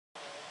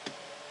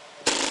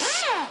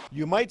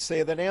You might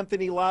say that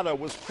Anthony Latta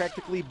was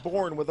practically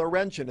born with a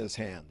wrench in his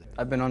hand.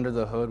 I've been under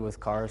the hood with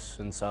cars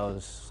since I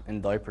was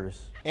in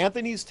diapers.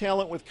 Anthony's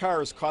talent with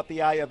cars caught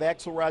the eye of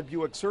Axelrod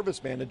Buick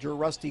service manager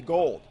Rusty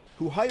Gold,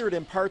 who hired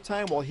him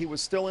part-time while he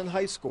was still in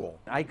high school.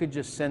 I could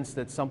just sense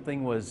that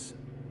something was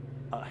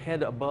a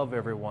head above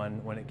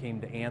everyone when it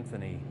came to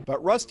Anthony.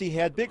 But Rusty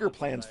had bigger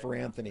plans for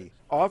Anthony,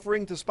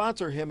 offering to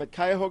sponsor him at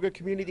Cuyahoga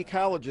Community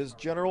College's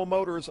General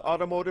Motors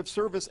Automotive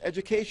Service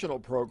Educational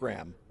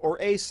Program, or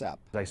ASEP.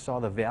 I saw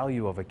the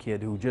value of a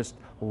kid who just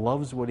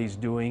loves what he's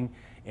doing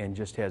and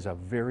just has a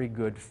very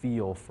good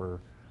feel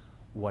for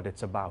what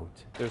it's about.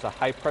 There's a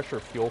high-pressure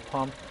fuel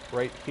pump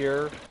right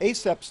here.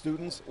 ASEP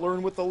students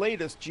learn with the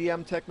latest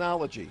GM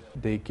technology.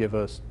 They give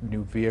us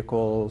new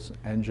vehicles,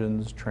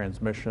 engines,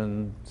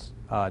 transmissions,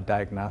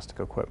 diagnostic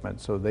equipment,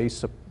 so they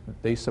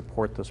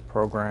support this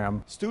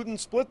program.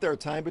 Students split their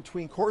time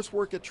between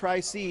coursework at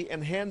Tri-C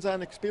and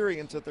hands-on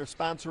experience at their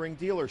sponsoring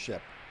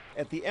dealership.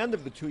 At the end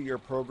of the two-year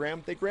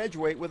program, they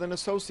graduate with an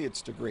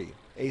associate's degree.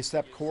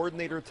 ASEP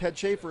coordinator Ted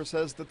Schaefer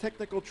says the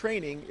technical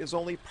training is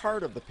only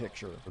part of the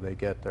picture. They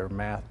get their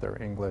math,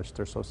 their English,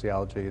 their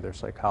sociology, their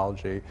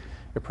psychology.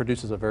 It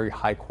produces a very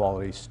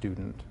high-quality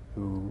student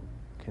who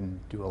can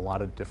do a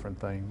lot of different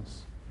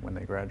things when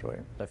they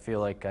graduate. I feel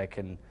like I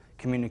can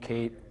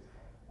communicate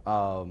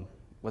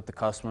with the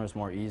customers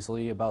more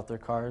easily about their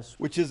cars.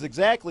 Which is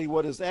exactly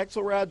what his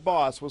Axelrod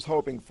boss was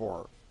hoping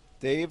for.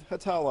 Dave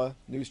Hatala,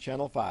 News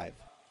Channel 5.